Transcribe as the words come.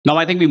Now,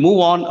 I think we move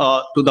on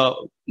to the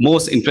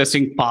most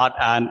interesting part,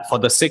 and for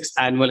the 6th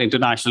Annual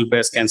International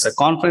Breast Cancer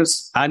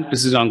Conference and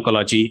Precision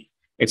Oncology,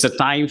 it's a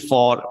time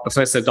for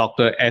Professor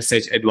Dr.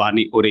 S.H.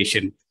 Advani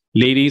oration.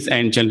 Ladies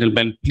and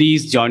gentlemen,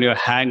 please join your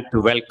hand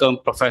to welcome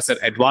Professor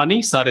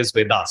Advani. Sir is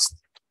with us.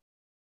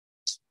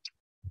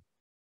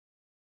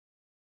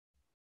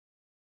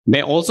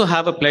 May also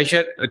have a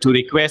pleasure to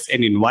request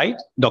and invite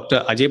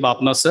Dr. Ajay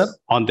Bapna sir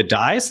on the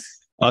dais.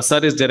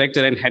 Sir is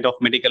Director and Head of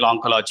Medical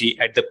Oncology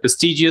at the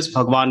prestigious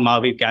Bhagwan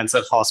Mahavir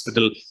Cancer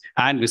Hospital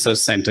and Research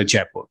Center,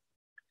 Jaipur.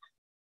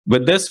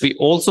 With this, we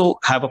also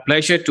have a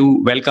pleasure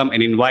to welcome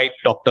and invite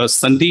Dr.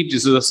 Sandeep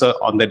D'Souza sir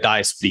on the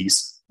dais,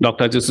 please.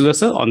 Dr. D'Souza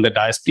sir on the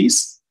dais,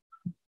 please.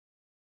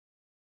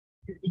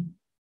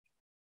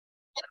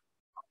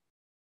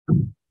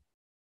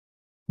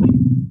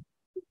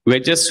 We're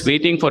just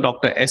waiting for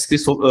Dr. S.K.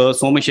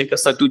 Somashekar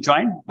sir to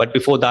join, but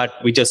before that,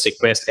 we just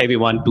request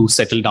everyone to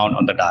settle down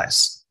on the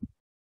dais.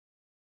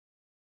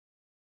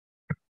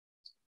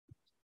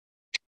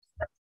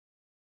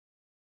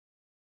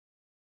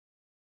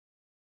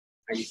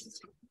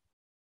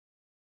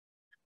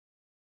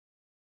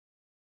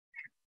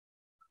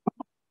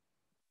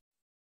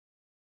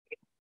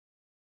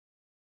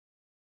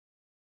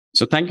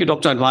 So thank you,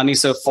 Dr. Advani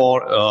sir,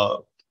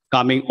 for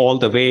coming all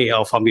the way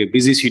from your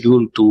busy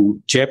schedule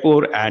to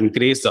Jaipur and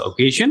grace the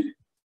occasion.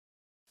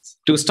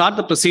 To start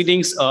the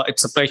proceedings,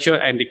 it's a pleasure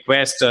and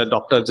request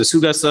Dr.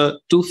 D'Souza sir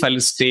to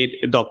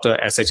felicitate Dr.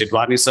 S.H.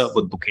 Advani sir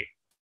with bouquet.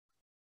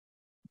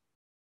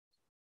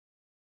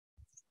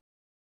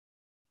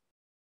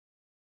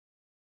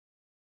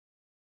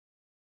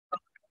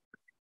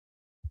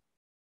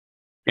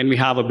 Can we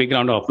have a big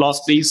round of applause,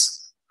 please?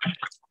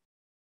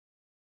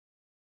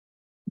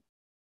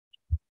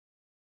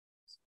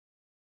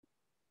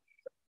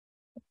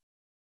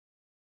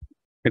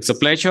 It's a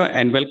pleasure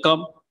and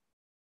welcome.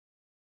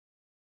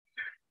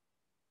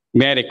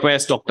 May I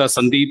request Dr.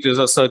 Sandeep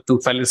D'Souza sir to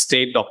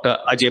felicitate Dr.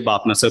 Ajay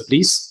Bapna sir,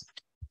 please.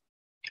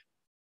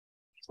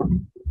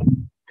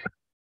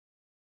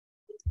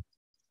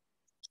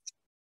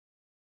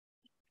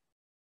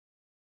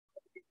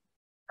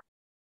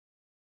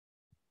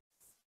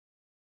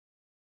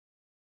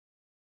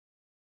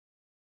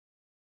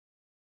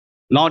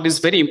 Now it is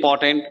very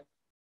important.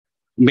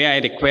 May I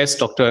request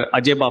Dr.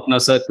 Ajay Bapna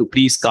sir to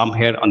please come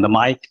here on the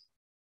mic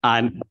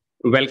and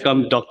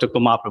welcome Dr.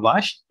 Kumar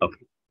Prabhash.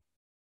 Okay.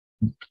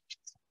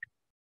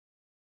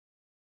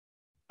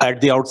 At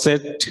the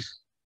outset,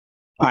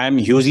 I am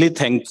hugely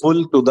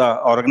thankful to the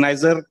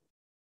organizer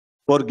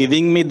for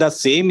giving me the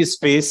same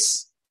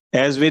space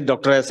as with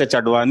Dr. S.H.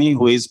 Advani,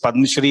 who is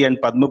Padma Shri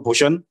and Padma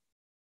Bhushan,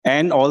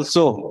 and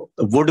also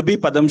would-be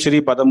Padma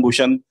Shri, Padma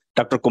Bhushan,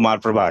 Dr. Kumar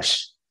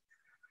Prabhash.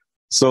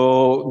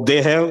 So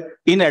they have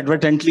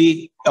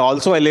inadvertently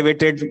also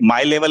elevated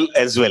my level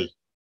as well.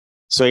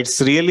 So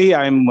it's really,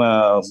 I'm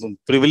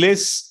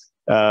privileged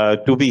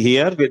to be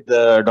here with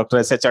Dr.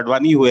 S.H.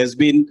 Advani, who has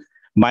been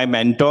my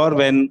mentor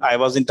when I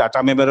was in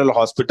Tata Memorial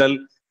Hospital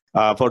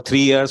for 3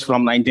 years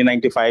from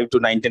 1995 to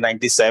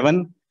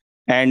 1997.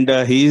 And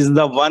he is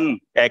the one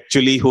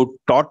actually who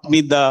taught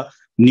me the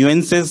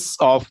nuances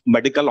of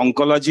medical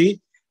oncology,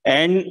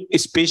 and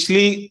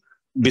especially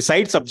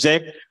besides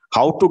subject,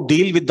 how to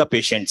deal with the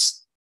patients.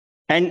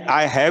 And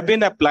I have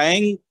been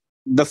applying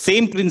the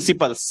same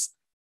principles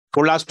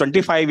for last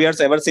 25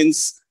 years, ever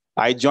since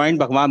I joined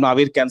Bhagwan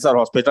Mahavir Cancer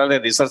Hospital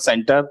and Research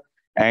Center.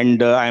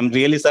 And I'm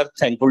really, sir,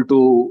 thankful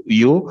to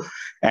you.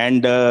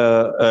 And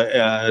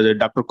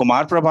Dr.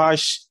 Kumar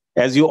Prabhash,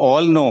 as you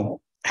all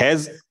know,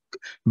 has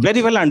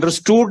very well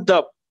understood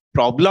the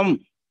problem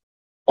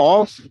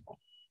of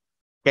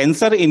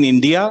cancer in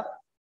India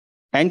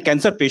and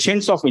cancer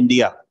patients of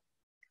India.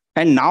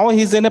 And now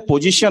he's in a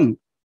position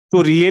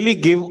to really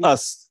give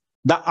us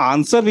the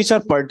answer which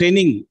are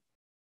pertaining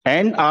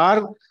and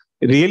are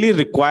really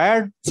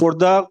required for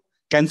the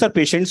cancer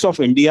patients of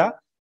India.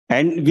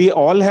 And we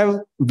all have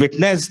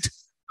witnessed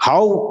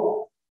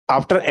how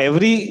after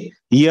every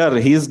year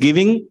he is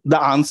giving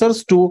the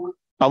answers to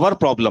our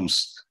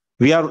problems.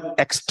 We are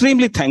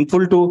extremely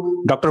thankful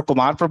to Dr.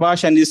 Kumar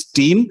Prabhash and his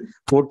team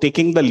for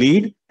taking the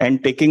lead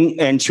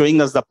and showing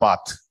us the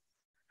path.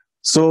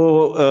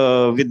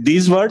 So with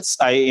these words,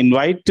 I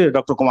invite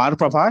Dr. Kumar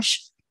Prabhash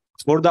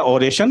for the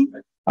oration.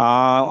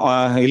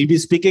 He'll be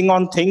speaking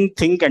on think,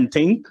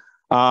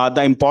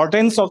 the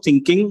importance of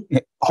thinking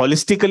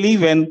holistically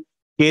when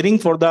caring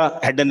for the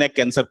head and neck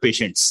cancer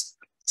patients.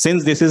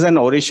 Since this is an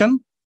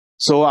oration,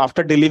 so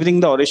after delivering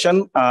the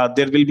oration,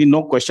 there will be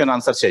no question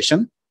answer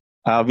session.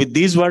 With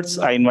these words,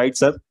 I invite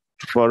sir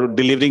for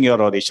delivering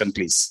your oration,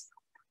 please.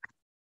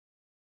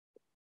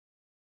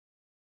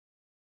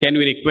 Can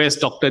we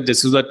request Dr.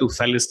 D'Souza to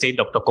felicitate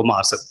Dr.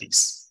 Kumar sir,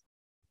 please?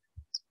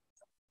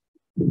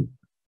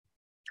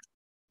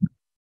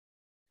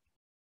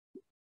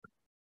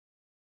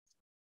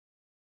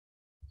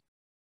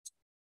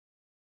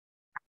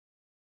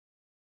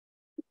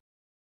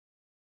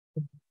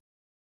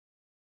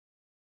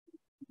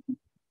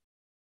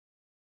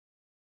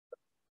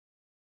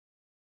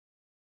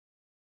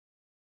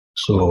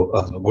 So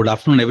good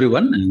afternoon,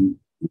 everyone. And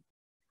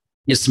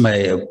It's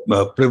my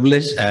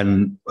privilege,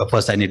 and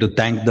first I need to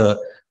thank the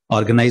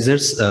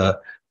organizers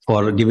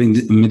for giving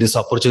me this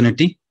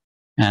opportunity.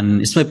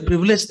 And it's my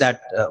privilege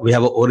that we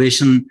have an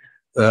oration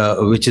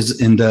which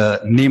is in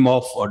the name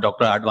of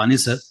Dr. Advani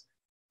sir.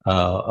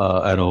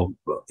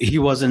 He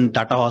was in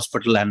Tata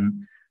Hospital, and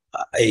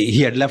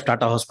he had left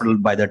Tata Hospital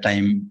by the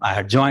time I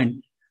had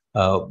joined.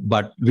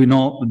 But we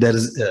know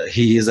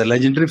he is a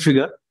legendary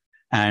figure,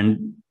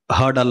 and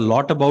heard a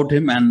lot about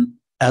him. And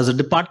as a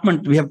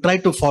department, we have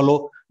tried to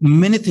follow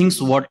many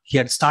things what he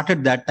had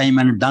started that time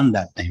and done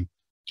that time.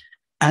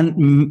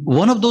 And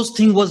one of those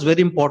things was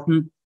very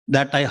important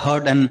that I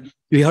heard, and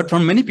we heard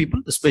from many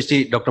people,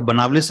 especially Dr.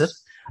 Banavli sir.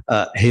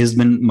 He has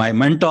been my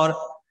mentor,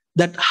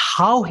 that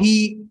how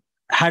he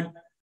had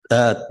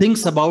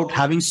things about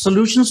having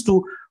solutions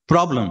to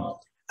problem.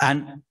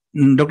 And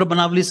Dr.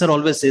 Banavli sir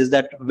always says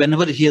that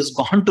whenever he has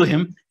gone to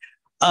him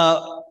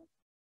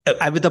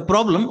with a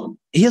problem,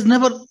 he has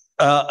never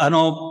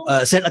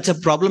said,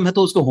 "Acha problem hai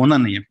to usko hona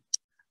nahi hai."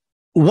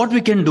 What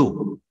we can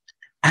do,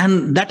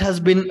 and that has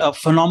been a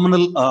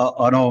phenomenal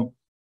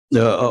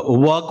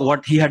work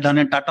what he had done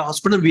in Tata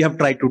Hospital. We have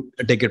tried to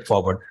take it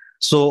forward.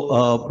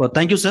 So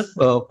thank you, sir,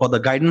 for the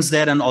guidance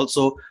there, and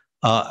also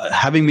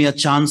having me a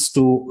chance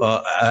to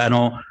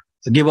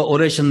give an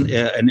oration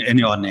in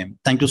your name.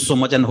 Thank you so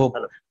much, and hope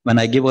when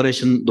I give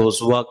oration,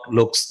 those work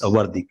looks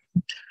worthy.